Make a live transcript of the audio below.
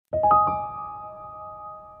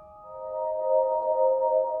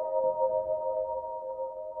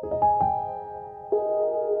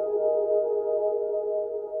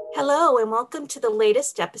Hello, and welcome to the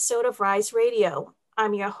latest episode of Rise Radio.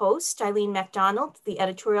 I'm your host, Eileen McDonald, the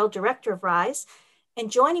editorial director of Rise,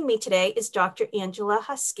 and joining me today is Dr. Angela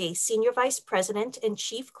Husky, Senior Vice President and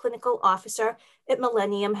Chief Clinical Officer at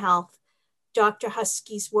Millennium Health. Dr.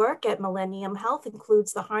 Husky's work at Millennium Health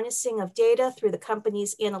includes the harnessing of data through the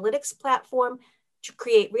company's analytics platform to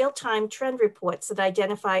create real-time trend reports that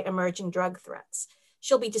identify emerging drug threats.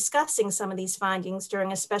 She'll be discussing some of these findings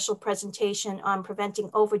during a special presentation on preventing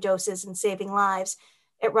overdoses and saving lives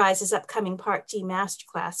at Rise's upcoming Part D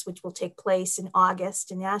Masterclass, which will take place in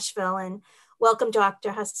August in Nashville. And welcome,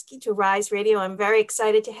 Dr. Husky, to Rise Radio. I'm very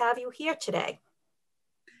excited to have you here today.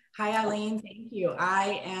 Hi, Eileen. Thank you.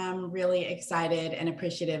 I am really excited and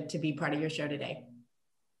appreciative to be part of your show today.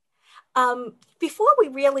 Before we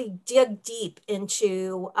really dig deep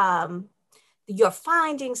into your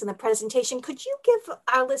findings and the presentation, could you give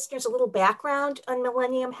our listeners a little background on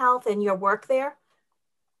Millennium Health and your work there?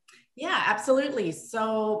 Yeah, absolutely.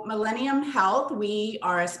 So Millennium Health, we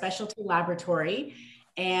are a specialty laboratory,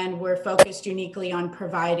 and we're focused uniquely on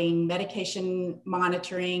providing medication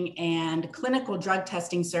monitoring and clinical drug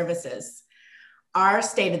testing services. Our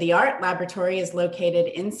state-of-the-art laboratory is located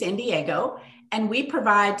in San Diego, and we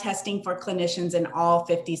provide testing for clinicians in all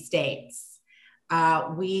 50 states.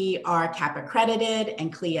 We are CAP accredited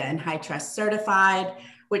and CLIA and HITRUST certified,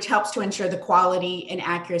 which helps to ensure the quality and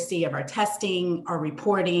accuracy of our testing, our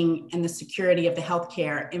reporting, and the security of the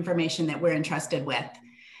healthcare information that we're entrusted with.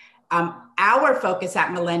 Our focus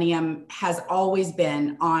at Millennium has always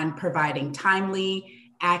been on providing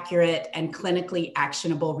timely, accurate, and clinically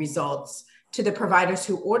actionable results to the providers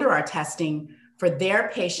who order our testing for their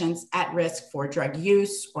patients at risk for drug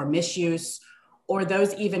use or misuse, or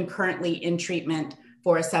those even currently in treatment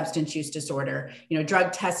for a substance use disorder.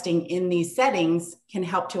 Drug testing in these settings can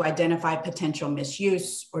help to identify potential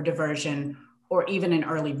misuse or diversion, or even an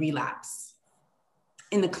early relapse.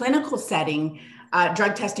 In the clinical setting,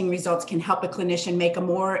 drug testing results can help a clinician make a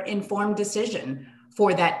more informed decision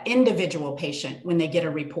for that individual patient when they get a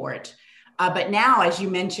report. But now, as you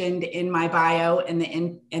mentioned in my bio and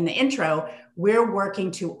in the intro, we're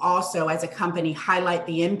working to also, as a company, highlight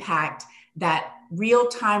the impact that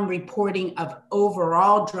real-time reporting of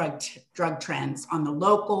overall drug trends on the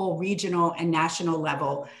local, regional, and national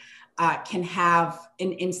level can have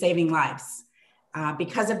in saving lives.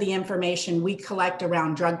 Because of the information we collect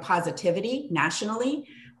around drug positivity nationally,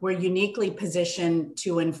 we're uniquely positioned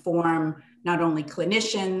to inform not only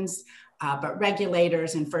clinicians, but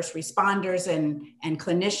regulators and first responders and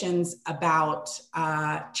clinicians about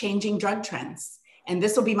changing drug trends. And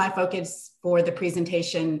this will be my focus for the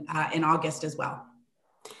presentation in August as well.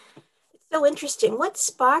 So interesting. What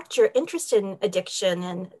sparked your interest in addiction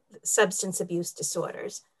and substance abuse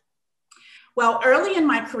disorders? Well, early in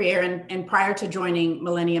my career and prior to joining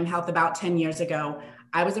Millennium Health about 10 years ago,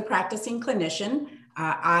 I was a practicing clinician.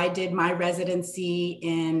 I did my residency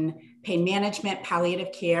in pain management,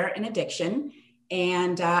 palliative care, and addiction.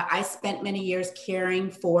 And I spent many years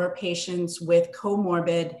caring for patients with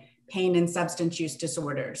comorbid pain and substance use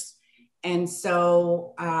disorders. And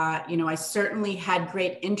so, I certainly had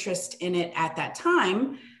great interest in it at that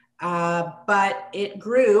time, but it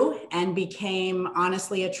grew and became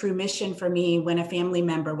honestly a true mission for me when a family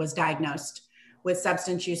member was diagnosed with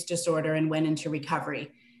substance use disorder and went into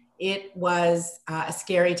recovery. It was a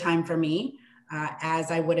scary time for me,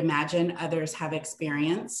 as I would imagine others have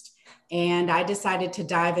experienced. And I decided to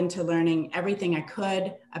dive into learning everything I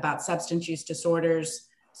could about substance use disorders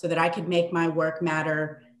so that I could make my work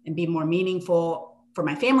matter and be more meaningful for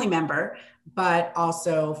my family member, but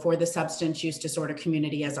also for the substance use disorder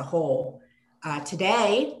community as a whole.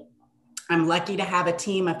 Today, I'm lucky to have a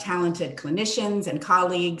team of talented clinicians and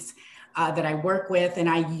colleagues that I work with, and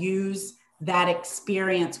I use that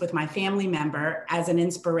experience with my family member as an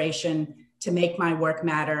inspiration to make my work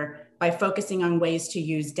matter by focusing on ways to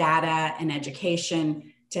use data and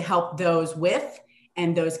education to help those with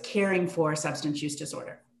and those caring for substance use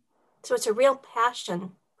disorder. So it's a real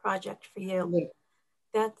passion project for you.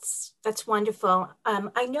 That's wonderful.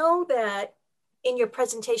 I know that in your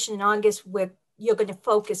presentation in August, you're going to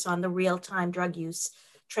focus on the real-time drug use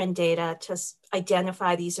trend data to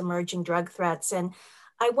identify these emerging drug threats. And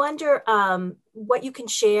I wonder what you can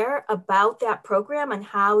share about that program and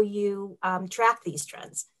how you track these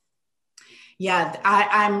trends. Yeah,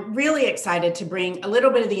 I'm really excited to bring a little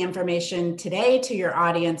bit of the information today to your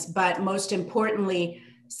audience, but most importantly,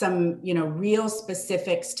 some real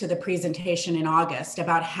specifics to the presentation in August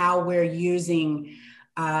about how we're using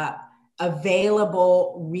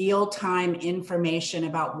available real-time information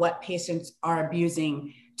about what patients are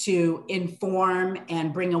abusing to inform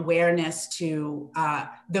and bring awareness to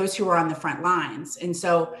those who are on the front lines. And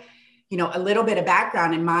so, a little bit of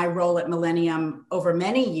background in my role at Millennium over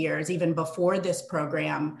many years, even before this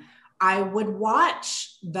program, I would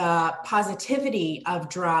watch the positivity of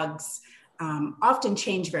drugs often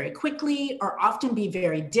change very quickly or often be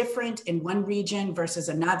very different in one region versus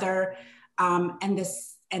another. And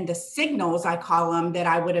the signals, I call them, that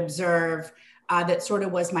I would observe that sort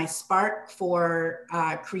of was my spark for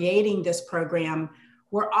creating this program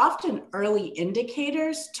were often early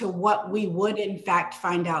indicators to what we would in fact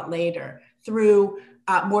find out later through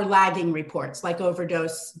more lagging reports like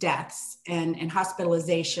overdose deaths and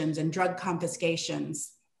hospitalizations and drug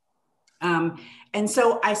confiscations. And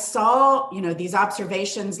so I saw, these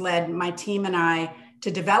observations led my team and I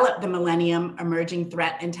to develop the Millennium Emerging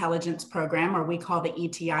Threat Intelligence Program, or we call the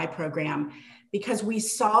ETI program, because we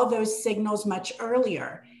saw those signals much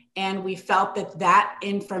earlier. And we felt that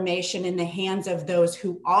information in the hands of those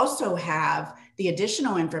who also have the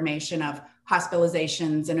additional information of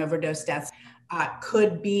hospitalizations and overdose deaths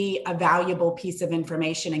could be a valuable piece of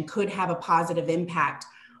information and could have a positive impact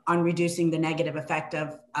on reducing the negative effect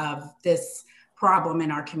of this problem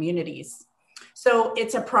in our communities. So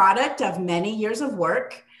it's a product of many years of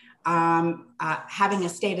work, having a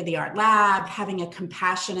state-of-the-art lab, having a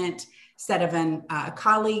compassionate set of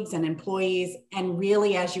colleagues and employees, and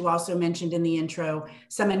really, as you also mentioned in the intro,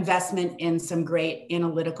 some investment in some great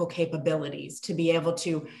analytical capabilities to be able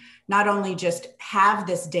to not only just have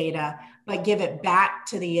this data, but give it back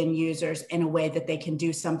to the end users in a way that they can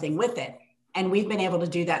do something with it. And we've been able to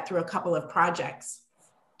do that through a couple of projects.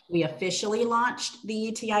 We officially launched the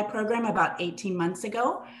ETI program about 18 months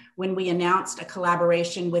ago when we announced a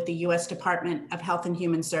collaboration with the U.S. Department of Health and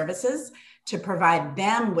Human Services to provide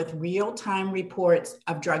them with real-time reports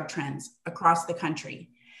of drug trends across the country.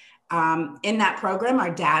 In that program, our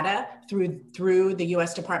data through the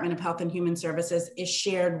U.S. Department of Health and Human Services is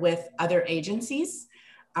shared with other agencies,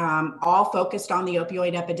 all focused on the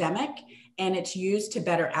opioid epidemic, and it's used to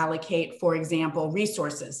better allocate, for example,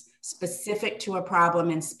 resources specific to a problem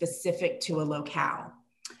and specific to a locale.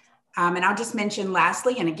 And I'll just mention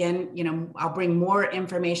lastly, and again, I'll bring more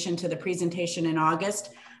information to the presentation in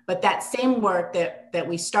August, but that same work that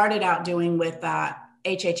we started out doing with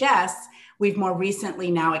HHS, we've more recently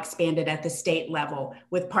now expanded at the state level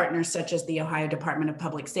with partners such as the Ohio Department of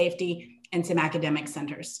Public Safety and some academic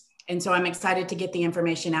centers. And so I'm excited to get the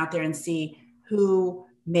information out there and see who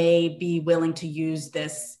may be willing to use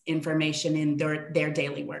this information in their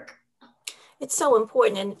daily work. It's so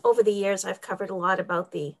important. And over the years, I've covered a lot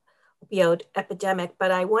about the opioid epidemic,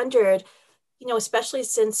 but I wondered, especially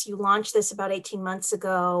since you launched this about 18 months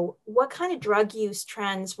ago, what kind of drug use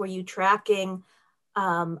trends were you tracking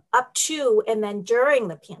up to and then during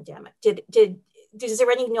the pandemic? Is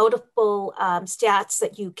there any notable stats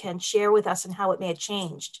that you can share with us and how it may have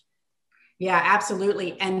changed? Yeah,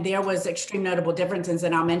 absolutely. And there was extreme notable differences.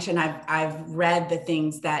 And I'll mention, I've read the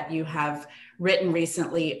things that you have written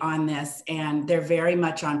recently on this, and they're very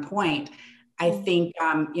much on point. I think,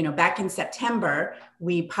 back in September,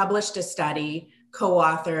 we published a study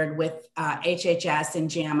co-authored with HHS and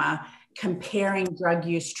JAMA comparing drug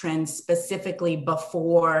use trends specifically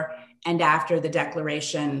before and after the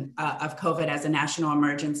declaration of COVID as a national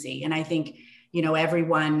emergency. And I think,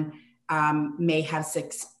 everyone may have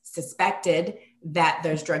suspected that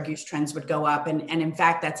those drug use trends would go up. And in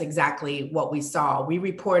fact, that's exactly what we saw. We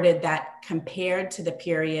reported that compared to the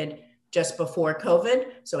period just before COVID,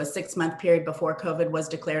 so a 6-month period before COVID was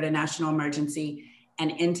declared a national emergency,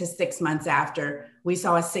 and into 6 months after, we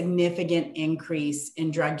saw a significant increase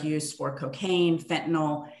in drug use for cocaine,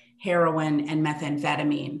 fentanyl, heroin, and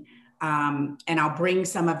methamphetamine. And I'll bring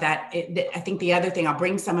some of that. I think the other thing, I'll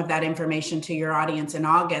bring some of that information to your audience in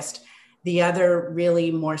August. The other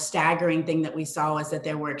really more staggering thing that we saw is that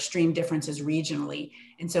there were extreme differences regionally.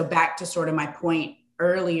 And so back to sort of my point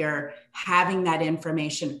earlier, having that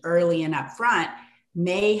information early and upfront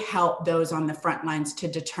may help those on the front lines to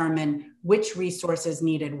determine which resources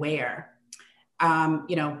needed where.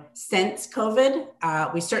 Since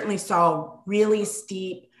COVID, we certainly saw really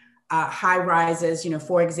steep high rises.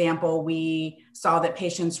 For example, we saw that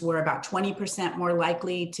patients were about 20% more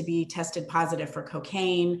likely to be tested positive for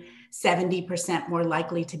cocaine, 70% more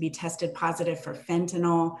likely to be tested positive for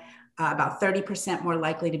fentanyl, about 30% more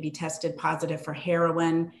likely to be tested positive for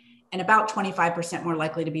heroin, and about 25% more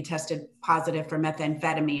likely to be tested positive for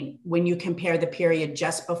methamphetamine when you compare the period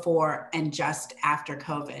just before and just after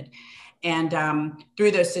COVID. And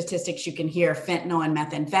through those statistics, you can hear fentanyl and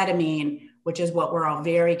methamphetamine which is what we're all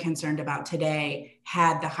very concerned about today,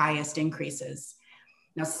 had the highest increases.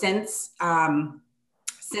 Now, since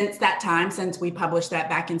that time, since we published that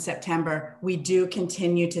back in September, we do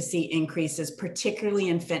continue to see increases, particularly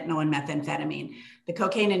in fentanyl and methamphetamine. The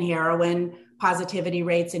cocaine and heroin positivity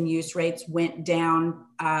rates and use rates went down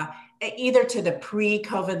either to the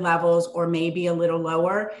pre-COVID levels or maybe a little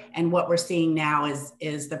lower. And what we're seeing now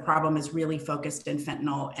is the problem is really focused in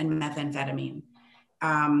fentanyl and methamphetamine.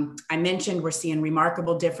 I mentioned we're seeing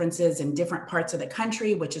remarkable differences in different parts of the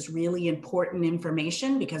country, which is really important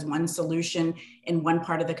information because one solution in one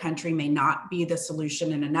part of the country may not be the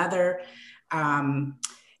solution in another.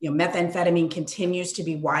 Methamphetamine continues to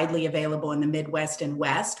be widely available in the Midwest and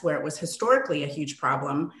West, where it was historically a huge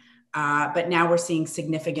problem. But now we're seeing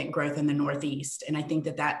significant growth in the Northeast. And I think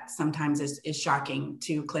that sometimes is shocking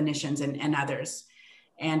to clinicians and others.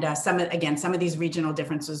 And some of these regional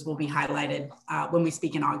differences will be highlighted when we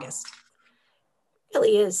speak in August. It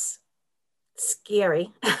really is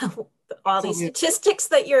scary, all these statistics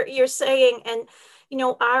that you're saying. And,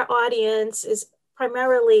 our audience is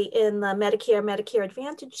primarily in the Medicare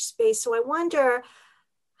Advantage space. So I wonder,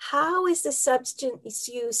 how is the substance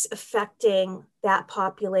use affecting that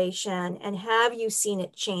population? And have you seen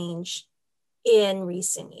it change in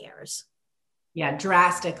recent years? Yeah,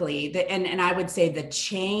 drastically. And I would say the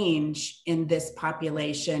change in this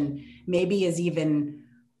population maybe is even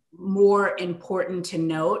more important to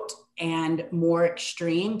note and more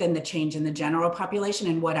extreme than the change in the general population.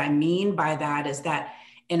 And what I mean by that is that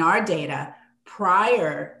in our data,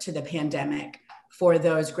 prior to the pandemic, for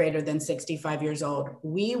those greater than 65 years old,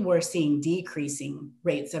 we were seeing decreasing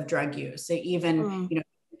rates of drug use. So even,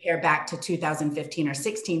 compare back to 2015 or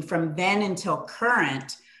 16, from then until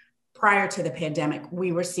current, prior to the pandemic,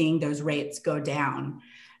 we were seeing those rates go down.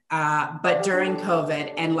 But during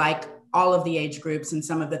COVID, and like all of the age groups and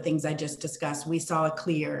some of the things I just discussed, we saw a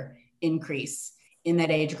clear increase in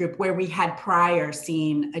that age group where we had prior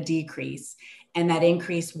seen a decrease. And that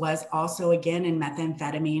increase was also, again, in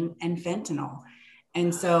methamphetamine and fentanyl.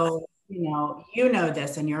 And so, you know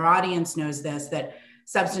this, and your audience knows this, that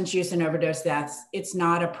substance use and overdose deaths, it's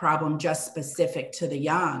not a problem just specific to the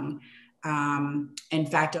young. In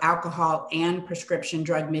fact, alcohol and prescription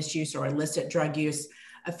drug misuse or illicit drug use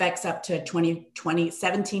affects up to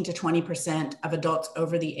 17 to 20% of adults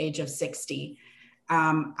over the age of 60.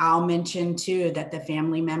 I'll mention too that the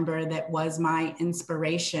family member that was my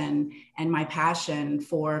inspiration and my passion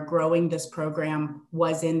for growing this program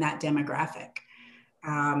was in that demographic.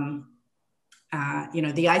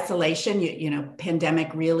 The isolation,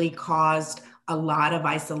 pandemic really caused a lot of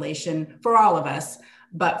isolation for all of us,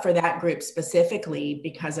 but for that group specifically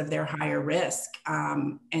because of their higher risk.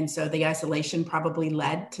 And so the isolation probably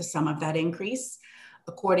led to some of that increase.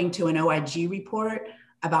 According to an OIG report,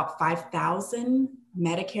 about 5,000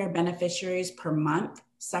 Medicare beneficiaries per month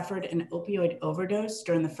suffered an opioid overdose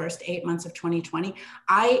during the first 8 months of 2020.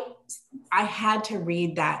 I had to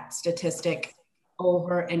read that statistic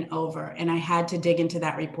over and over, and I had to dig into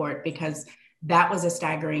that report because that was a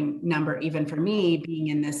staggering number, even for me being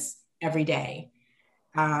in this every day.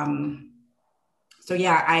 The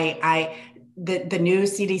new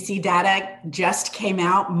CDC data just came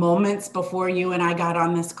out moments before you and I got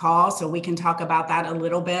on this call, so we can talk about that a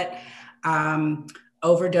little bit.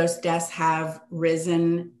 Overdose deaths have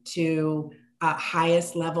risen to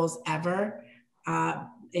highest levels ever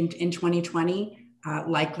in 2020,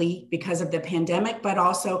 likely because of the pandemic, but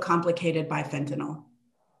also complicated by fentanyl.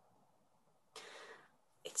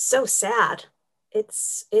 It's so sad.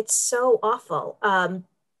 It's so awful.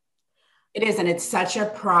 It is, and it's such a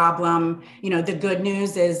problem. The good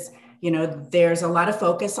news is, there's a lot of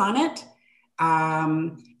focus on it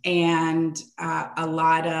and a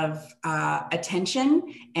lot of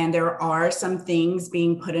attention. And there are some things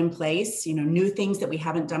being put in place, new things that we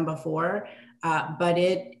haven't done before. But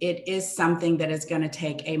it is something that is going to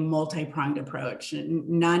take a multi-pronged approach.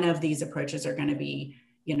 None of these approaches are going to be,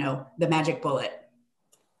 the magic bullet.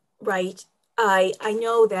 Right. I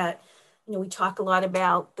know that, we talk a lot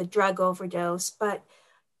about the drug overdose, but,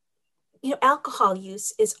 alcohol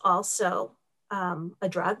use is also a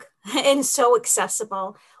drug and so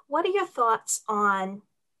accessible. What are your thoughts on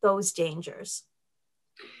those dangers?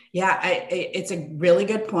 Yeah, it's a really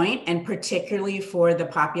good point, and particularly for the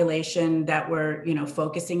population that we're,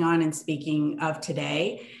 focusing on and speaking of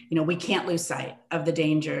today. We can't lose sight of the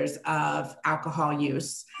dangers of alcohol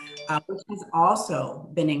use, which has also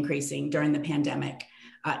been increasing during the pandemic.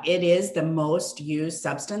 It is the most used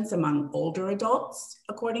substance among older adults,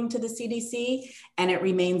 according to the CDC, and it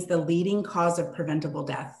remains the leading cause of preventable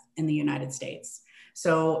death in the United States.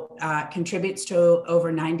 So contributes to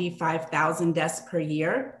over 95,000 deaths per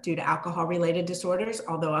year due to alcohol-related disorders.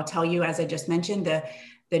 Although I'll tell you, as I just mentioned,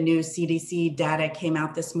 the new CDC data came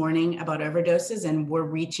out this morning about overdoses, and we're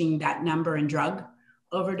reaching that number in drug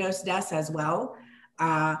overdose deaths as well.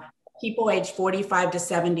 People aged 45 to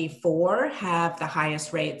 74 have the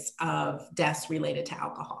highest rates of deaths related to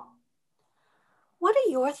alcohol. What are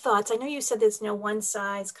your thoughts? I know you said there's no one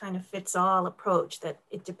size kind of fits all approach, that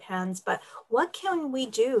it depends, but what can we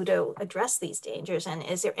do to address these dangers? And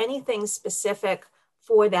is there anything specific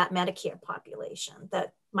for that Medicare population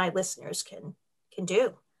that my listeners can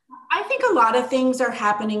do? I think a lot of things are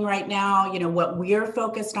happening right now. What we're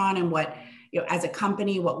focused on and what, as a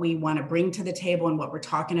company, what we want to bring to the table and what we're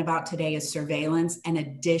talking about today is surveillance and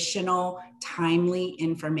additional timely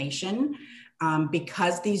information.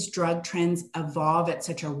 Because these drug trends evolve at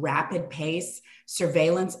such a rapid pace,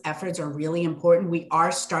 surveillance efforts are really important. We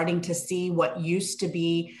are starting to see what used to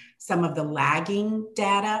be some of the lagging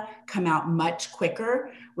data come out much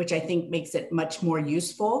quicker, which I think makes it much more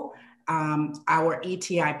useful. Our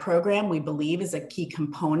ETI program, we believe, is a key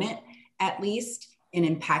component, at least, in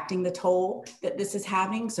impacting the toll that this is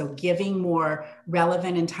having. So giving more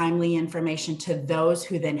relevant and timely information to those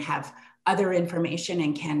who then have other information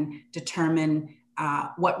and can determine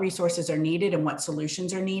what resources are needed and what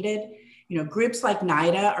solutions are needed. Groups like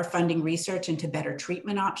NIDA are funding research into better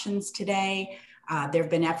treatment options today. There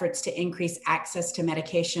have been efforts to increase access to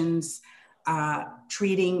medications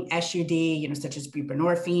treating SUD, such as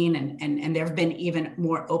buprenorphine, and there have been even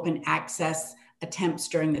more open access attempts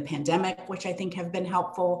during the pandemic, which I think have been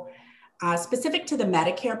helpful. Specific to the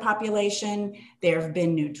Medicare population, there have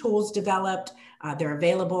been new tools developed. They're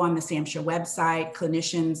available on the SAMHSA website.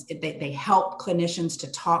 Clinicians, they help clinicians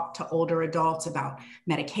to talk to older adults about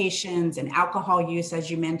medications and alcohol use, as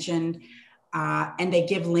you mentioned. And they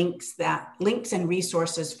give links and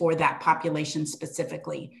resources for that population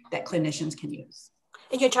specifically that clinicians can use.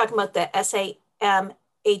 And you're talking about the SAMHSA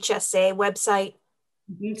website?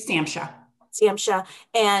 SAMHSA. SAMHSA.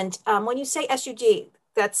 And when you say SUD,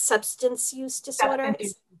 that's substance use disorder? Substance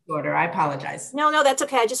use disorder. I apologize. No, that's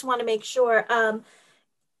okay. I just want to make sure.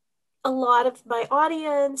 A lot of my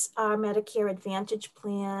audience are Medicare Advantage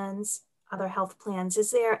plans, other health plans.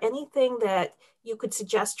 Is there anything that you could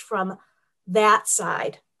suggest from that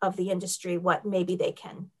side of the industry, what maybe they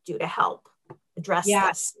can do to help address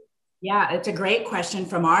this? Yeah, it's a great question.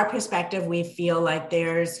 From our perspective, we feel like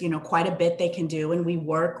there's, quite a bit they can do. And we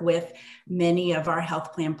work with many of our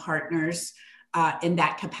health plan partners in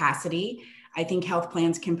that capacity. I think health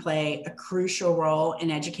plans can play a crucial role in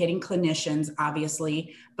educating clinicians,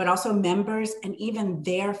 obviously, but also members and even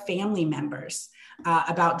their family members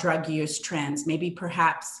about drug use trends, maybe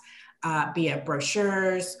perhaps via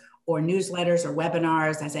brochures or newsletters or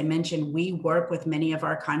webinars. As I mentioned, we work with many of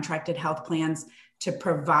our contracted health plans to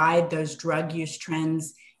provide those drug use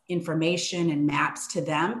trends information and maps to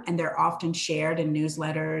them. And they're often shared in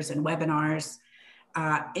newsletters and webinars,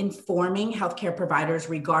 informing healthcare providers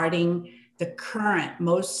regarding the current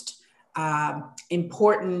most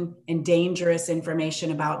important and dangerous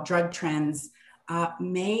information about drug trends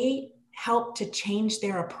may help to change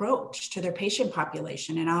their approach to their patient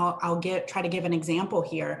population. And I'll try to give an example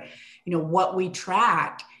here. What we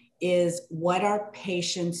track is what are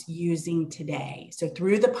patients using today. So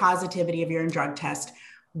through the Positivity of Urine Drug Test,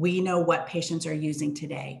 we know what patients are using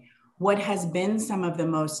today. What has been some of the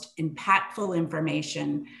most impactful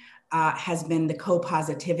information has been the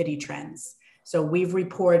co-positivity trends. So we've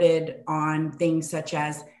reported on things such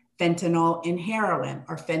as fentanyl in heroin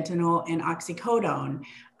or fentanyl in oxycodone.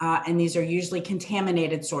 And these are usually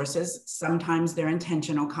contaminated sources. Sometimes they're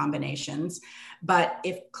intentional combinations. But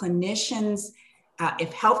if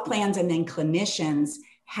health plans and then clinicians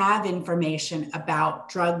have information about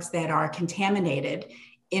drugs that are contaminated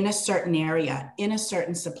in a certain area, in a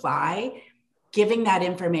certain supply, giving that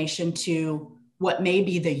information to what may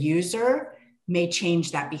be the user may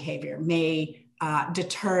change that behavior, may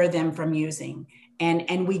deter them from using.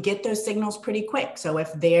 And we get those signals pretty quick. So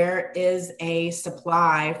if there is a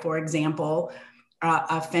supply, for example,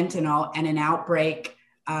 of fentanyl and an outbreak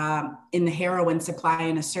in the heroin supply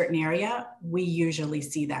in a certain area, we usually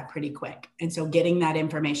see that pretty quick. And so getting that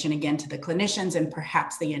information again to the clinicians and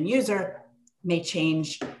perhaps the end user may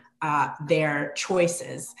change their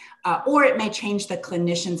choices, or it may change the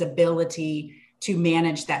clinician's ability to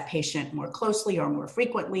manage that patient more closely or more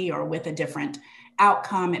frequently or with a different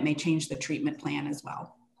outcome. It may change the treatment plan as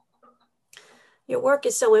well. Your work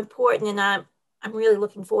is so important, and I'm really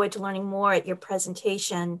looking forward to learning more at your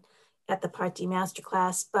presentation at the Part D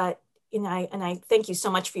Masterclass. But I thank you so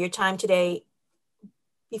much for your time today.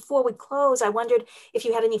 before we close, I wondered if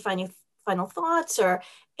you had any final thoughts or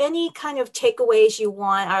any kind of takeaways you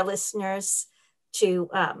want our listeners to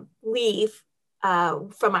leave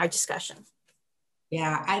from our discussion.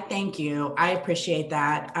 Yeah, I thank you. I appreciate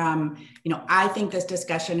that. I think this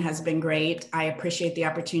discussion has been great. I appreciate the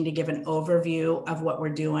opportunity to give an overview of what we're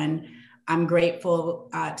doing. I'm grateful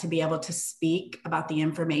to be able to speak about the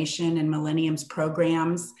information in Millennium's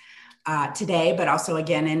programs today, but also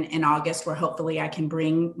again in August, where hopefully I can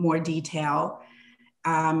bring more detail.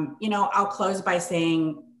 I'll close by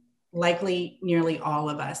saying likely nearly all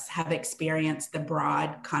of us have experienced the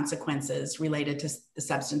broad consequences related to the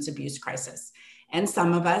substance abuse crisis. And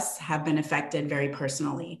some of us have been affected very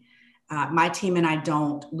personally. My team and I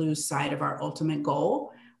don't lose sight of our ultimate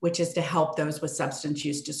goal, which is to help those with substance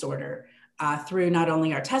use disorder through not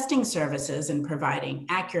only our testing services and providing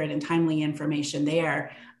accurate and timely information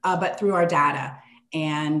there, but through our data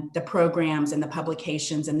and the programs and the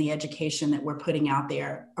publications and the education that we're putting out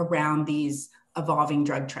there around these evolving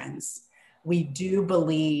drug trends. We do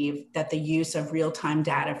believe that the use of real-time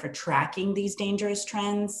data for tracking these dangerous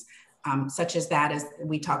trends, such as that as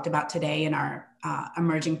we talked about today in our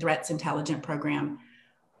Emerging Threats Intelligence program,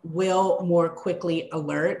 will more quickly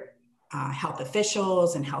alert health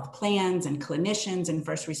officials and health plans and clinicians and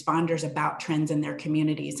first responders about trends in their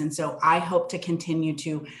communities. And so I hope to continue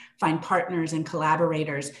to find partners and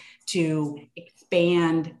collaborators to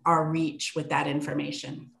expand our reach with that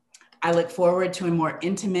information. I look forward to a more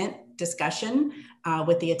intimate discussion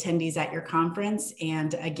with the attendees at your conference.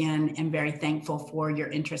 And again, am very thankful for your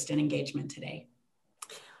interest and engagement today.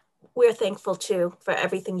 We're thankful too for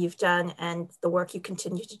everything you've done and the work you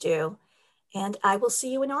continue to do. And I will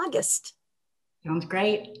see you in August. Sounds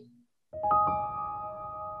great.